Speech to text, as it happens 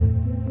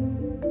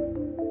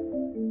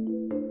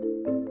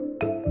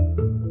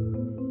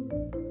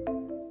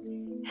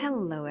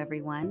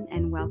everyone,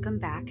 and welcome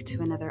back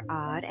to another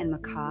odd and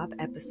macabre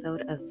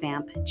episode of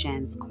Vamp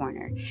Jen's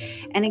Corner,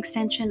 an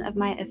extension of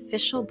my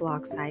official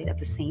blog site of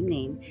the same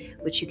name,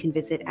 which you can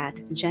visit at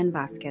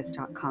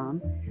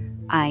jenvasquez.com.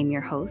 I'm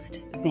your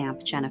host,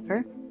 Vamp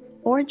Jennifer,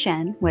 or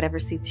Jen, whatever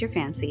suits your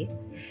fancy.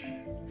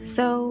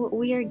 So,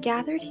 we are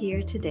gathered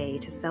here today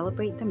to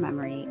celebrate the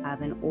memory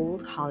of an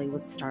old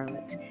Hollywood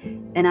starlet,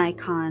 an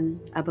icon,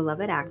 a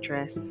beloved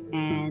actress,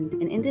 and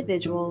an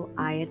individual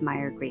I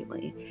admire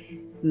greatly,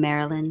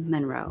 Marilyn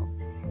Monroe.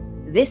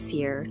 This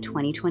year,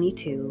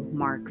 2022,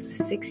 marks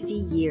 60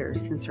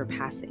 years since her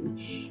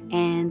passing,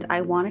 and I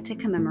wanted to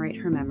commemorate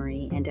her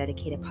memory and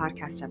dedicate a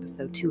podcast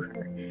episode to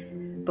her.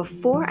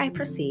 Before I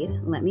proceed,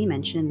 let me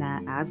mention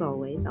that, as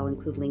always, I'll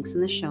include links in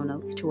the show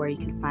notes to where you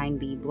can find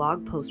the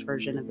blog post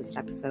version of this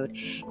episode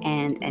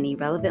and any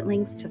relevant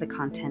links to the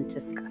content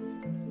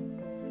discussed.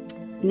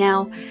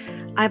 Now,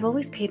 I've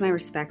always paid my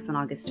respects on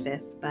August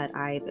 5th, but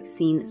I've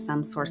seen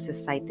some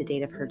sources cite the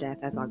date of her death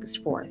as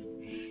August 4th.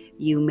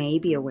 You may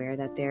be aware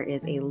that there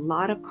is a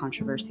lot of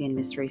controversy and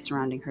mystery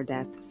surrounding her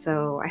death,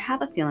 so I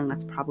have a feeling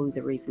that's probably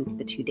the reason for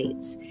the two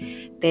dates.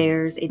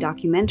 There's a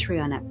documentary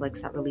on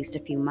Netflix that released a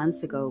few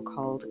months ago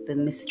called The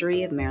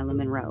Mystery of Marilyn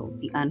Monroe,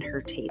 The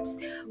Unheard Tapes,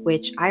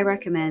 which I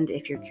recommend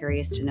if you're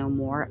curious to know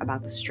more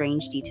about the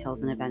strange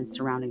details and events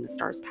surrounding the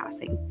star's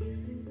passing.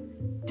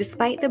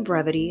 Despite the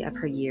brevity of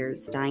her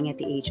years, dying at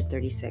the age of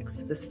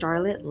 36, the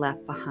starlet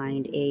left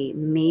behind a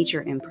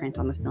major imprint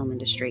on the film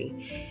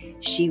industry.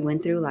 She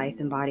went through life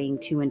embodying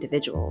two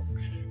individuals,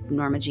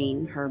 Norma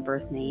Jean, her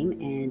birth name,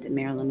 and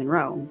Marilyn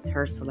Monroe,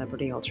 her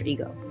celebrity alter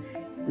ego.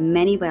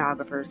 Many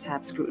biographers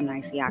have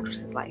scrutinized the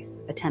actress's life,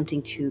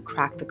 attempting to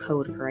crack the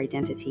code of her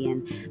identity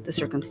and the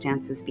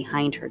circumstances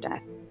behind her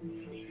death.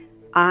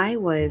 I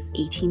was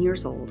 18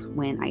 years old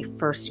when I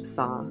first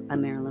saw a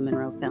Marilyn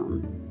Monroe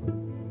film.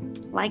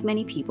 Like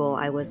many people,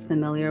 I was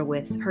familiar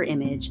with her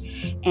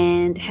image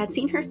and had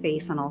seen her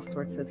face on all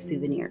sorts of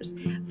souvenirs,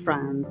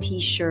 from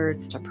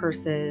t-shirts to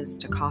purses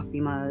to coffee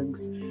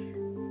mugs.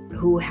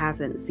 Who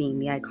hasn't seen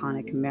the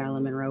iconic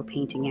Marilyn Monroe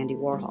painting Andy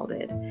Warhol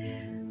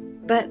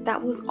did? But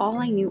that was all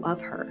I knew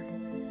of her,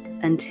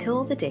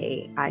 until the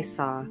day I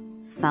saw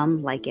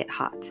Some Like It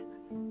Hot.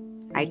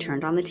 I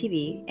turned on the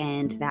TV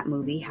and that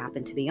movie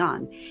happened to be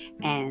on,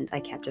 and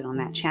I kept it on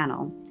that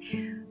channel.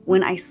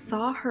 When I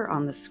saw her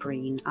on the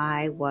screen,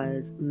 I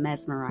was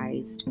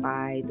mesmerized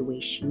by the way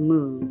she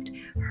moved,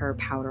 her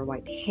powder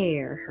white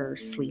hair, her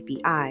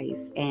sleepy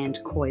eyes, and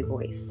coy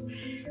voice.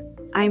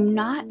 I'm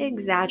not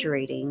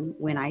exaggerating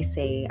when I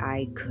say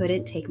I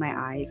couldn't take my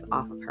eyes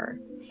off of her.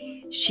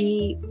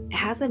 She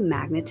has a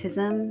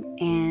magnetism,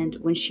 and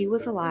when she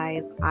was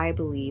alive, I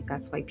believe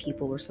that's why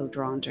people were so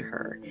drawn to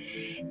her.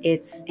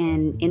 It's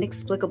an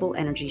inexplicable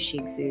energy she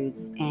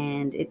exudes,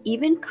 and it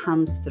even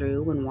comes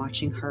through when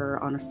watching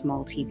her on a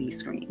small TV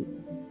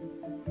screen.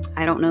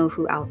 I don't know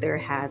who out there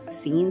has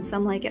seen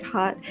Some Like It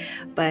Hot,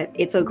 but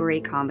it's a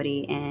great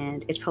comedy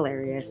and it's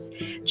hilarious.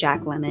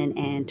 Jack Lemmon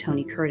and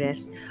Tony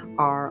Curtis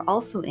are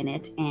also in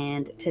it,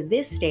 and to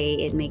this day,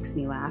 it makes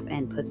me laugh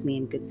and puts me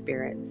in good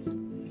spirits.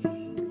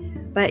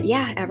 But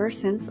yeah, ever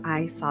since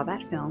I saw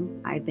that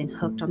film, I've been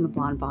hooked on the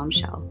blonde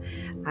bombshell.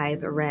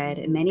 I've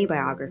read many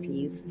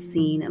biographies,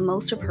 seen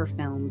most of her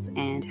films,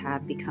 and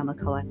have become a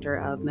collector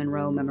of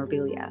Monroe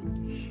memorabilia.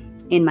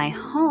 In my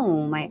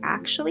home, I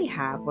actually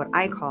have what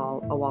I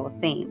call a wall of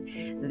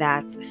fame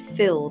that's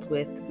filled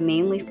with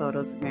mainly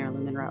photos of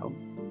Marilyn Monroe.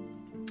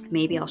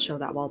 Maybe I'll show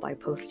that wall by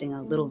posting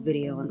a little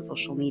video on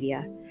social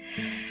media.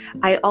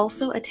 I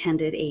also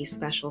attended a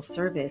special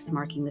service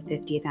marking the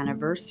 50th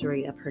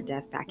anniversary of her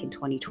death back in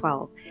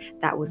 2012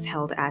 that was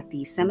held at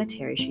the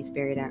cemetery she's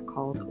buried at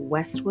called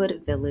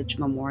Westwood Village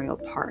Memorial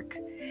Park.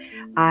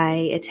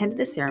 I attended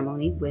the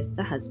ceremony with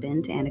the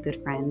husband and a good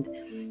friend.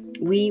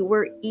 We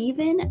were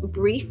even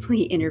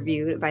briefly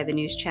interviewed by the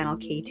news channel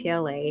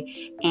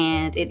KTLA,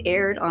 and it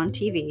aired on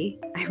TV.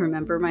 I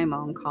remember my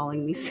mom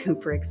calling me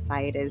super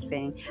excited,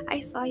 saying, "I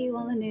saw you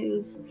on the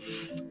news."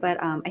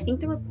 But I think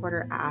the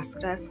reporter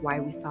asked us why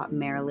we thought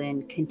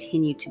Marilyn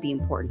continued to be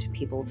important to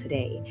people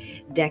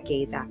today,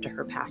 decades after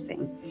her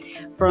passing.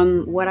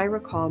 From what I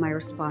recall, my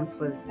response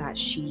was that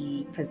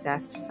she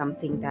possessed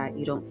something that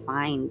you don't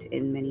find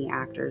in many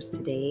actors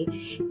today,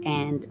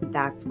 and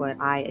that's what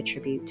I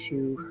attribute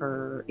to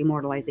her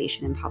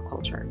immortalization in pop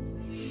culture.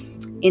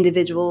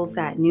 Individuals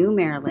that knew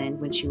Marilyn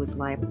when she was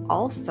alive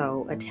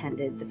also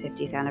attended the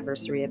 50th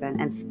anniversary event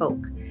and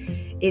spoke.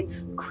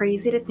 It's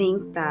crazy to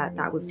think that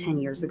that was 10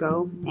 years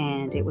ago,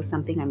 and it was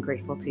something I'm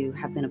grateful to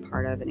have been a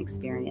part of and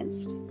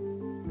experienced.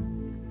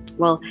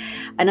 Well,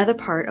 another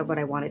part of what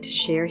I wanted to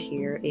share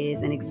here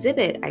is an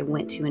exhibit I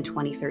went to in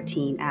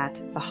 2013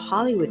 at the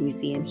Hollywood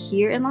Museum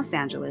here in Los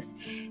Angeles,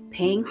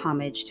 paying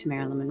homage to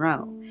Marilyn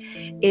Monroe.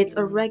 It's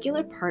a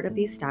regular part of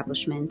the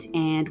establishment,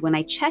 and when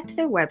I checked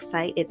their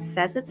website, it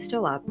says it's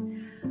still up.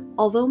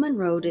 Although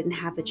Monroe didn't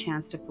have the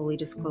chance to fully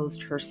disclose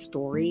her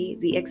story,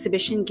 the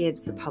exhibition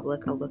gives the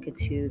public a look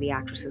into the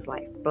actress's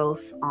life,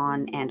 both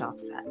on and off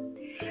set.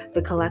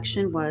 The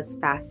collection was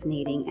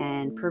fascinating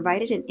and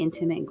provided an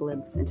intimate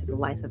glimpse into the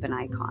life of an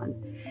icon.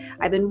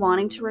 I've been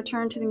wanting to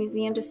return to the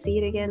museum to see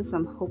it again, so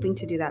I'm hoping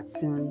to do that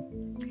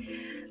soon.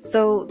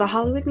 So, the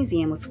Hollywood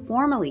Museum was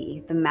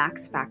formerly the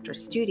Max Factor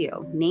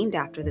Studio, named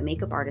after the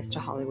makeup artist to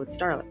Hollywood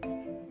starlets,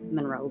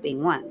 Monroe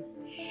being one.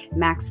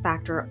 Max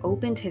Factor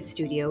opened his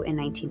studio in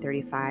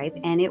 1935,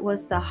 and it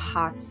was the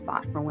hot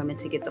spot for women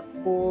to get the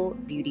full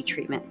beauty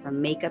treatment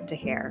from makeup to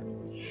hair.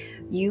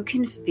 You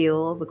can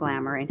feel the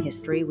glamour and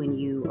history when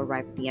you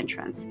arrive at the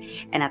entrance.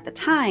 And at the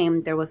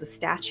time, there was a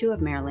statue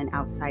of Marilyn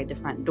outside the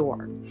front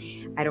door.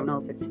 I don't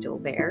know if it's still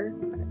there,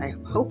 but I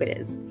hope it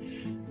is.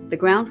 The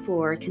ground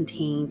floor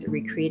contains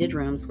recreated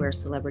rooms where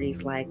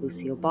celebrities like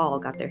Lucille Ball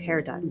got their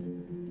hair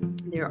done.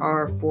 There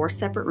are 4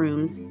 separate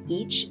rooms,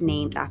 each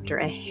named after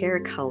a hair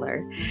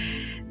color.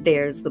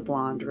 There's the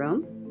blonde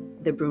room,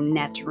 the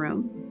brunette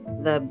room,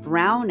 the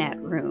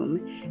brownette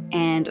room,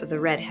 and the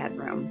redhead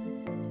room.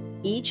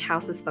 Each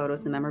houses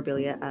photos and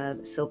memorabilia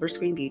of silver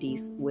screen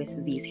beauties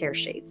with these hair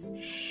shades.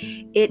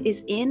 It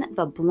is in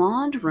the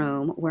blonde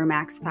room where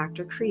Max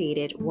Factor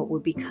created what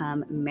would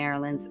become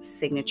Marilyn's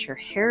signature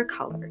hair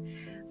color,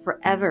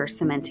 forever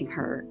cementing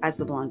her as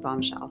the blonde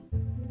bombshell.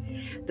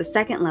 The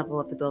second level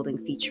of the building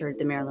featured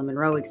the Marilyn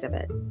Monroe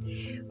exhibit.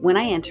 When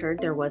I entered,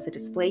 there was a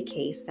display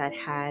case that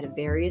had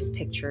various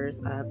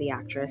pictures of the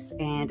actress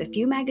and a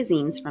few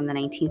magazines from the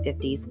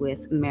 1950s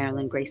with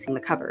Marilyn gracing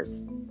the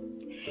covers.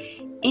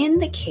 In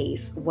the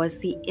case was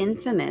the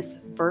infamous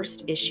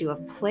first issue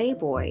of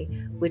Playboy,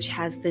 which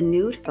has the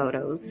nude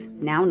photos,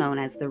 now known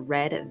as the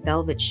Red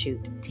Velvet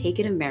Shoot,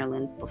 taken of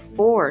Marilyn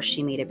before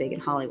she made it big in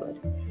Hollywood.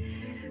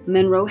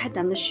 Monroe had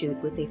done the shoot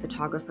with a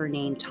photographer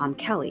named Tom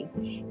Kelly,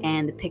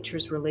 and the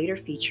pictures were later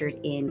featured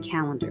in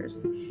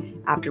calendars.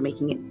 After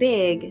making it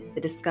big, the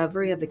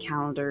discovery of the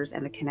calendars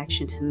and the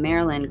connection to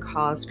Marilyn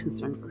caused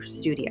concern for her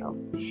studio.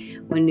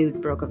 When news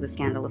broke of the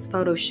scandalous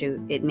photo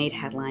shoot, it made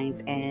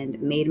headlines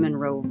and made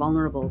Monroe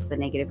vulnerable to the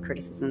negative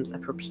criticisms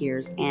of her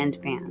peers and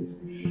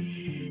fans.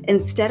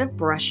 Instead of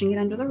brushing it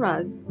under the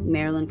rug,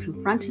 Marilyn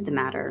confronted the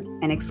matter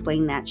and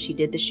explained that she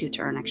did the shoot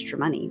to earn extra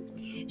money.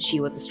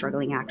 She was a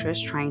struggling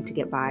actress trying to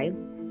get by,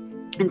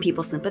 and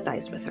people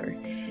sympathized with her.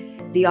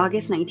 The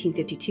August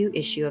 1952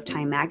 issue of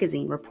Time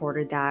magazine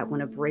reported that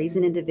when a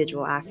brazen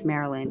individual asked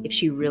Marilyn if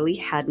she really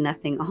had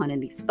nothing on in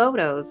these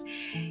photos,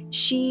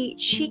 she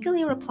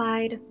cheekily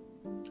replied,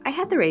 "I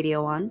had the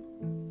radio on."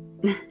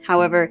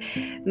 However,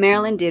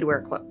 Marilyn did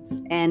wear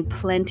clothes, and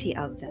plenty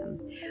of them.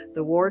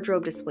 The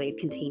wardrobe displayed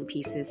contained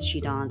pieces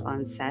she donned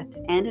on set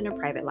and in her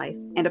private life,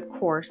 and of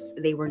course,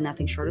 they were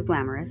nothing short of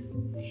glamorous.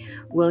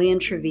 William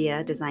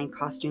Trevia designed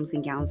costumes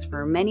and gowns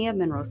for many of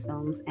Monroe's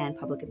films and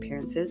public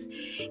appearances,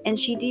 and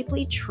she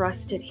deeply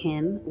trusted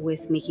him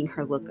with making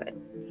her look good.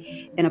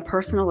 In a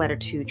personal letter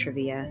to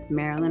Trevia,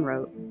 Marilyn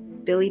wrote,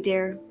 "Billy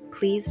dear,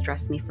 please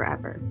dress me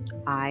forever.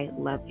 I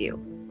love you,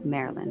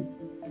 Marilyn."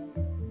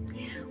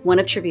 One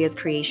of Trevia's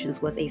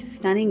creations was a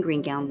stunning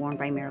green gown worn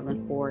by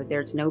Marilyn for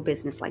There's No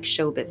Business Like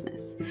Show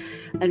Business.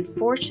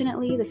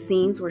 Unfortunately, the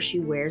scenes where she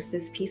wears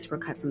this piece were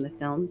cut from the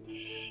film.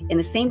 In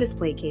the same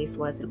display case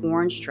was an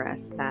orange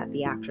dress that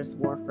the actress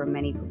wore for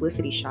many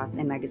publicity shots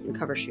and magazine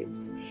cover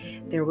shoots.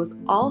 There was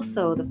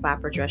also the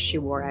flapper dress she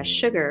wore as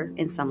Sugar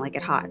in Some Like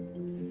It Hot.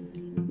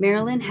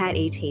 Marilyn had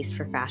a taste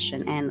for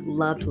fashion and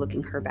loved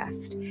looking her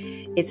best.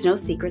 It's no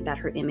secret that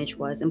her image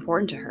was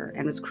important to her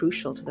and was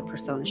crucial to the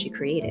persona she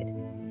created.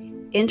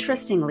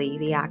 Interestingly,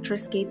 the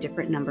actress gave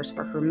different numbers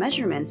for her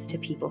measurements to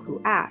people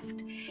who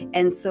asked,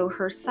 and so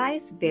her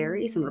size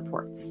varies in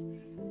reports.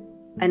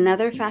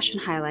 Another fashion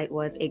highlight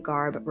was a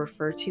garb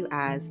referred to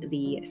as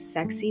the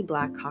sexy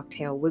black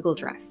cocktail wiggle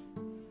dress.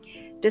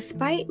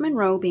 Despite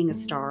Monroe being a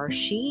star,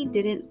 she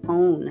didn't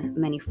own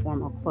many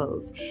formal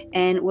clothes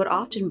and would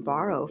often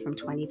borrow from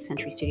 20th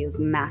Century Studios'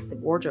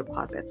 massive wardrobe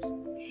closets.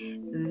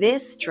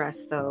 This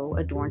dress, though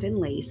adorned in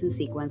lace and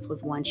sequins,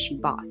 was one she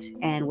bought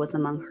and was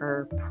among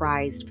her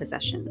prized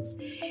possessions.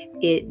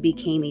 It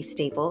became a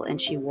staple,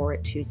 and she wore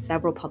it to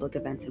several public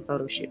events and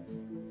photo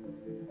shoots.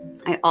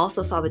 I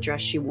also saw the dress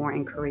she wore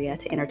in Korea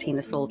to entertain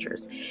the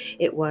soldiers.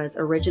 It was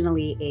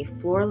originally a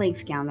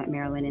floor-length gown that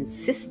Marilyn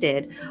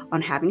insisted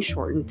on having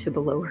shortened to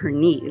below her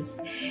knees.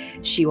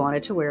 She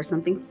wanted to wear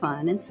something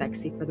fun and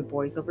sexy for the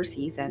boys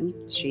overseas, and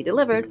she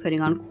delivered,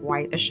 putting on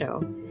quite a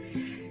show.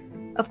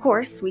 Of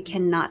course, we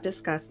cannot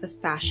discuss the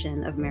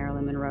fashion of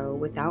Marilyn Monroe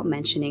without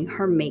mentioning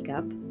her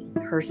makeup.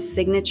 Her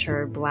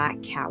signature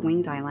black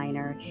cat-winged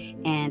eyeliner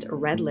and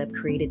red lip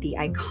created the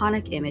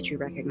iconic image we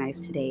recognize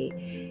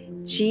today.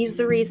 She's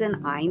the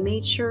reason I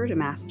made sure to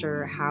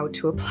master how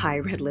to apply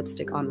red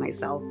lipstick on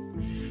myself.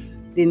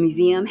 The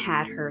museum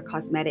had her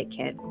cosmetic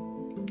kit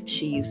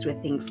she used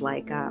with things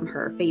like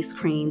her face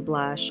cream,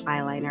 blush,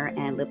 eyeliner,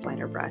 and lip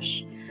liner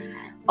brush.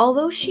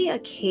 Although she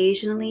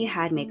occasionally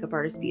had makeup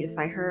artists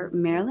beautify her,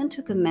 Marilyn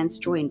took immense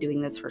joy in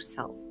doing this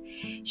herself.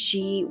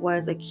 She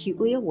was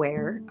acutely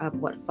aware of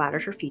what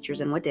flattered her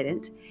features and what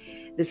didn't.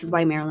 This is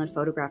why Marilyn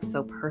photographed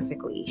so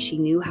perfectly. She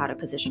knew how to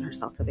position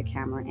herself for the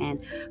camera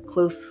and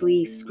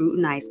closely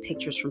scrutinized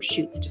pictures from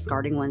shoots,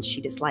 discarding ones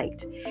she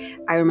disliked.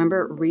 I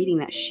remember reading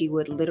that she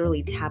would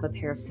literally tab a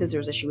pair of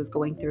scissors as she was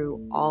going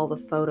through all the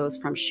photos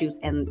from shoots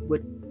and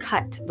would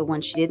cut the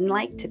ones she didn't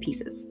like to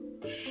pieces.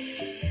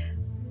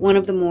 One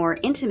of the more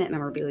intimate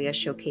memorabilia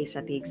showcased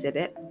at the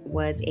exhibit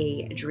was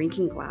a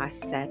drinking glass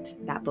set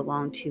that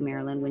belonged to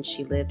Marilyn when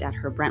she lived at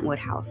her Brentwood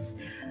house,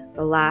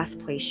 the last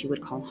place she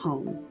would call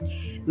home.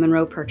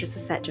 Monroe purchased the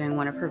set during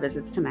one of her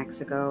visits to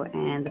Mexico,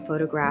 and the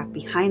photograph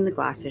behind the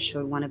glasses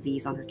showed one of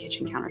these on her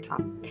kitchen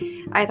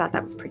countertop. I thought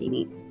that was pretty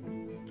neat.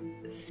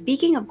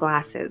 Speaking of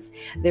glasses,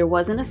 there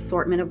was an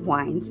assortment of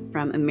wines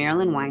from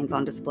Maryland Wines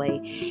on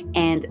display,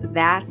 and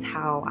that's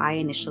how I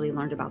initially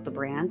learned about the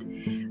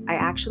brand. I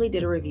actually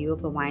did a review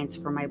of the wines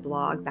for my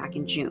blog back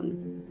in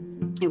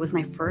June. It was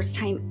my first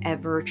time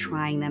ever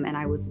trying them, and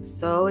I was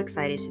so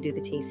excited to do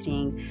the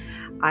tasting.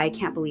 I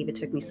can't believe it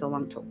took me so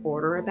long to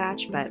order a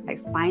batch, but I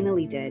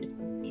finally did.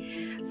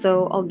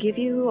 So I'll give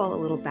you all a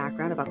little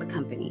background about the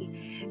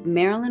company.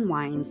 Maryland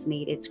Wines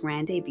made its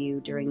grand debut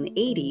during the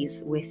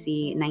 80s with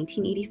the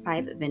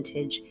 1985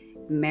 vintage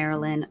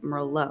Maryland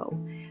Merlot.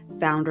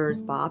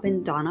 Founders Bob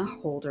and Donna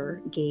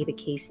Holder gave a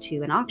case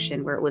to an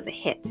auction where it was a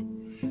hit.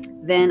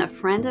 Then a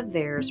friend of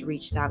theirs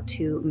reached out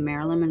to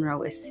Marilyn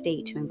Monroe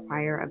Estate to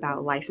inquire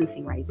about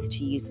licensing rights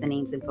to use the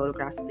names and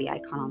photographs of the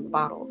icon on the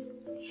bottles.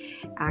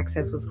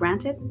 Access was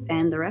granted,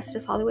 and the rest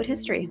is Hollywood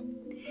history.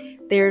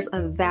 There's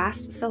a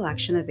vast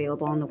selection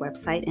available on the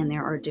website, and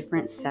there are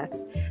different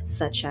sets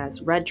such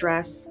as Red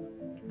Dress,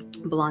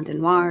 Blonde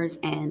Noirs,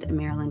 and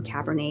Maryland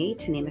Cabernet,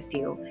 to name a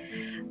few.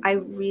 I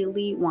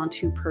really want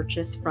to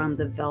purchase from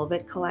the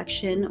Velvet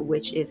Collection,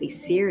 which is a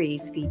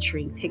series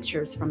featuring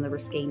pictures from the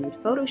risque nude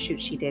photo shoot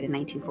she did in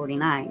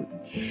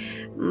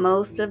 1949.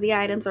 Most of the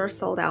items are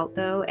sold out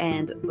though,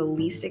 and the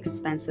least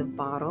expensive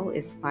bottle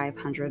is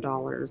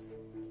 $500,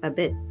 a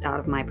bit out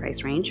of my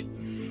price range.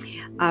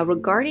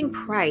 Regarding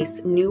price,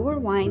 newer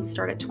wines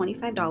start at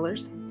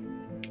 $25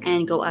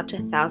 and go up to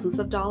thousands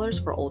of dollars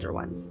for older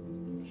ones.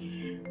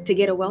 To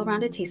get a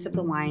well-rounded taste of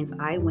the wines,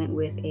 I went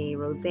with a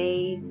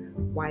rosé,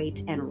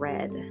 white, and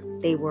red.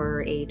 They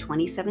were a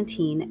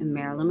 2017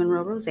 Marilyn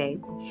Monroe Rosé,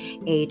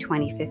 a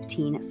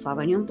 2015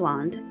 Sauvignon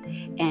Blonde,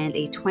 and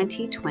a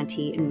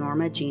 2020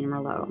 Norma Jean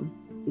Merlot.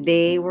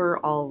 They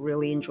were all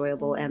really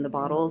enjoyable, and the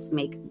bottles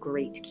make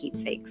great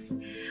keepsakes.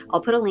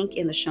 I'll put a link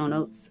in the show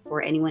notes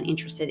for anyone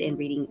interested in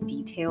reading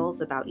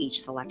details about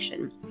each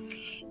selection.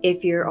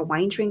 If you're a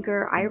wine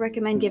drinker, I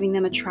recommend giving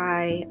them a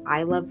try.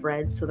 I love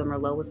red, so the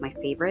Merlot was my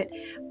favorite,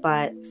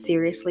 but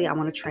seriously, I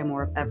want to try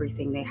more of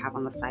everything they have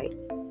on the site.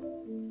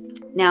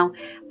 Now,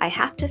 I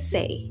have to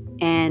say,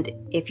 and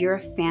if you're a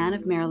fan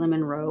of Marilyn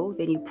Monroe,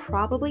 then you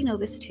probably know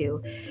this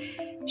too,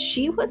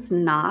 she was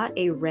not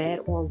a red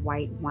or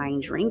white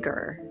wine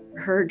drinker.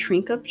 Her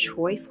drink of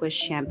choice was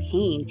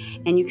champagne,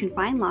 and you can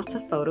find lots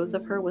of photos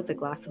of her with a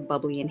glass of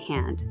bubbly in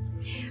hand.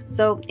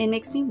 So it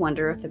makes me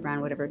wonder if the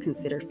brand would ever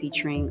consider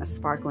featuring a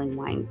sparkling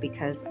wine,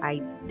 because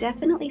I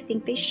definitely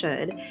think they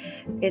should.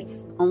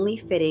 It's only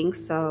fitting,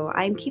 so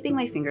I'm keeping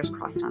my fingers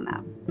crossed on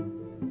that.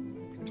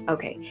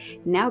 Okay,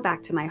 now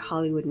back to my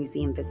Hollywood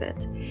Museum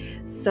visit.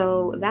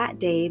 So that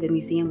day, the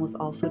museum was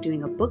also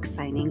doing a book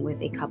signing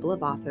with a couple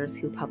of authors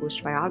who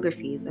published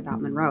biographies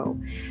about Monroe.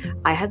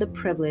 I had the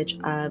privilege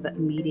of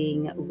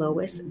meeting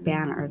Lois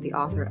Banner, the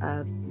author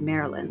of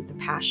Marilyn, The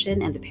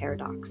Passion and the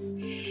Paradox.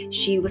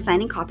 She was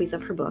signing copies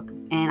of her book,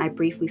 and I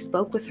briefly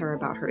spoke with her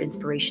about her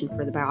inspiration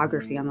for the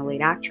biography on the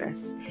late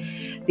actress.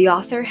 The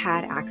author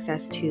had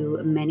access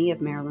to many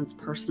of Marilyn's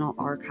personal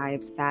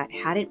archives that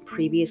hadn't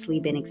previously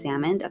been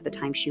examined at the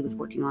time she was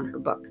working on her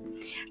book,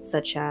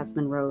 such as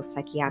Monroe's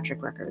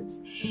psychiatric records,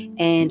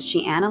 and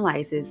she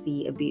analyzes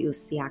the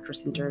abuse the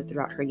actress endured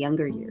throughout her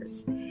younger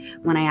years.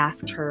 When I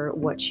asked her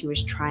what she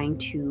was trying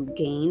to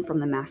gain from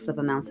the massive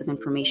amounts of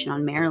information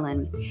on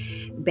Marilyn,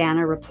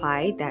 Banner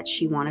replied that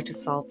she wanted to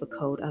solve the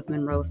code of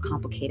Monroe's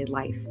complicated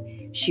life.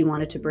 She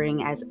wanted to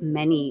bring as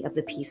many of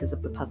the pieces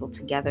of the puzzle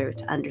together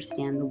to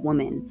understand the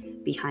woman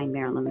behind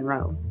Marilyn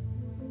Monroe.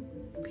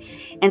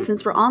 And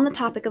since we're on the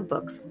topic of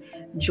books,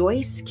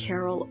 Joyce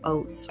Carol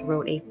Oates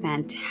wrote a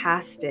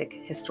fantastic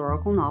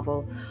historical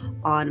novel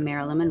on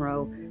Marilyn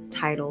Monroe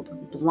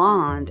titled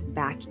Blonde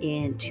back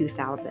in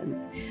 2000.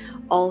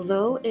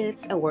 Although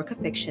it's a work of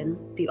fiction,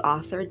 the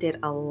author did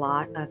a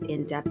lot of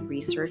in-depth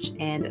research,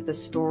 and the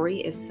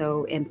story is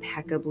so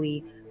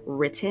impeccably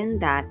written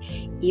that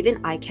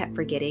even I kept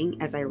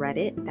forgetting as I read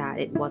it that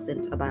it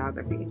wasn't a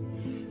biography.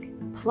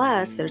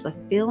 Plus, there's a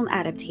film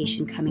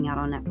adaptation coming out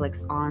on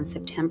Netflix on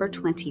September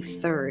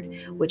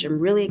 23rd, which I'm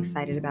really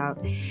excited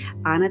about.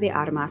 Ana de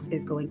Armas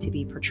is going to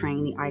be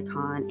portraying the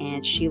icon,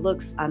 and she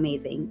looks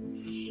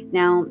amazing.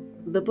 Now,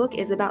 the book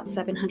is about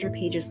 700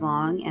 pages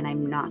long, and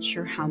I'm not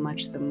sure how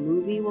much the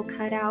movie will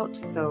cut out,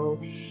 so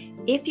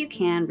if you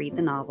can, read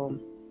the novel.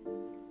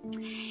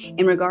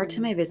 In regard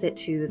to my visit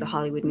to the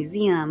Hollywood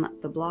Museum,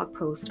 the blog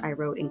post I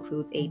wrote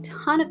includes a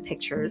ton of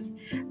pictures.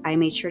 I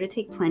made sure to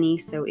take plenty,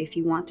 so if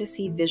you want to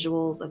see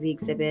visuals of the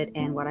exhibit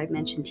and what I've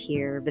mentioned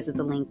here, visit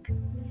the link.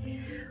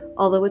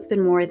 Although it's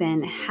been more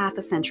than half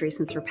a century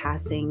since her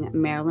passing,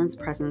 Marilyn's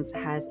presence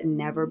has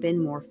never been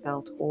more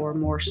felt or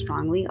more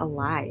strongly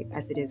alive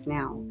as it is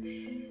now.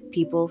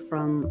 People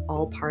from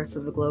all parts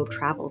of the globe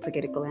travel to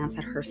get a glance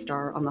at her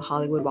star on the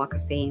Hollywood Walk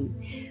of Fame,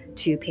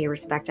 to pay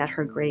respect at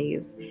her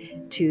grave,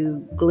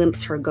 to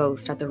glimpse her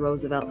ghost at the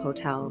Roosevelt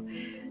Hotel,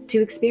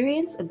 to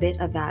experience a bit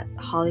of that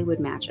Hollywood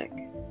magic.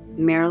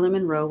 Marilyn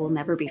Monroe will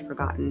never be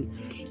forgotten,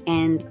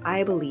 and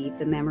I believe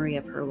the memory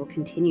of her will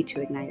continue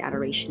to ignite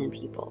adoration in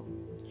people.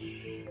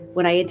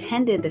 When I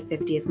attended the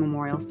 50th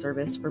memorial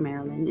service for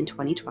Marilyn in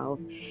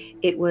 2012,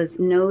 it was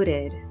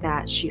noted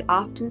that she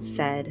often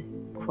said,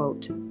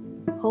 quote,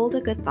 "Hold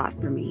a good thought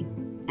for me,"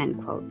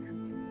 end quote.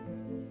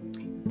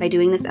 By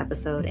doing this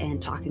episode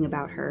and talking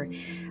about her,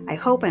 I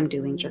hope I'm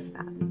doing just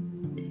that.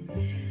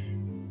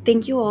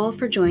 Thank you all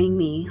for joining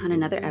me on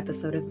another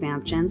episode of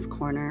Vamp Jen's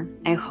Corner.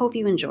 I hope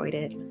you enjoyed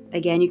it.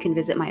 Again, you can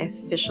visit my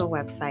official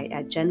website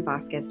at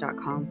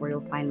jenvasquez.com, where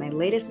you'll find my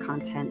latest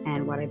content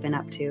and what I've been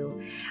up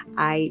to.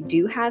 I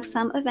do have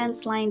some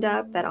events lined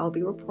up that I'll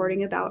be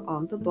reporting about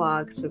on the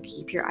blog, so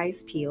keep your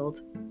eyes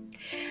peeled.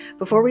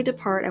 Before we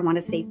depart, I want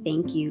to say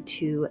thank you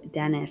to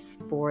Dennis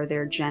for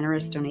their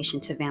generous donation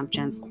to Vamp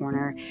Jen's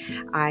Corner.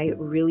 I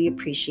really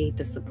appreciate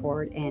the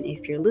support, and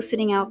if you're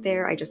listening out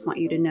there, I just want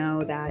you to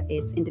know that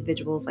it's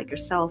individuals like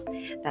yourself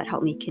that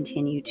help me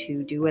continue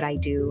to do what I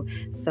do.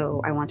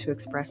 So I want to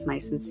express my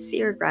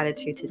sincere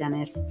gratitude to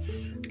Dennis.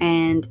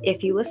 And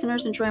if you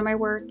listeners enjoy my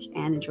work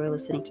and enjoy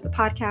listening to the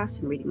podcast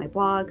and reading my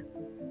blog,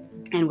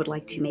 and would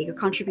like to make a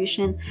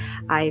contribution,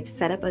 I've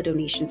set up a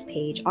donations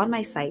page on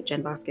my site,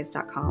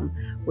 jenvasquez.com,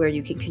 where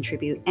you can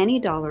contribute any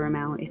dollar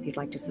amount if you'd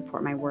like to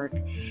support my work.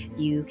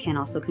 You can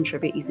also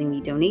contribute using the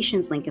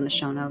donations link in the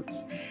show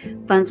notes.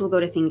 Funds will go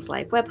to things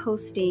like web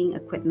hosting,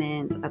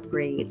 equipment,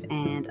 upgrades,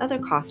 and other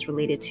costs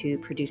related to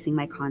producing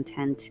my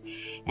content.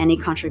 Any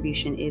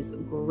contribution is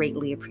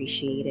greatly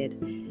appreciated.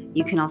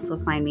 You can also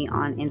find me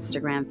on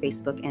Instagram,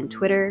 Facebook, and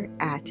Twitter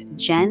at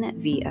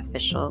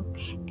JenVOfficial,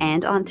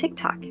 and on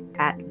TikTok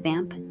at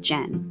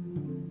VampJen.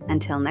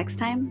 Until next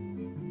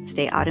time,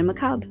 stay odd and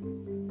macabre.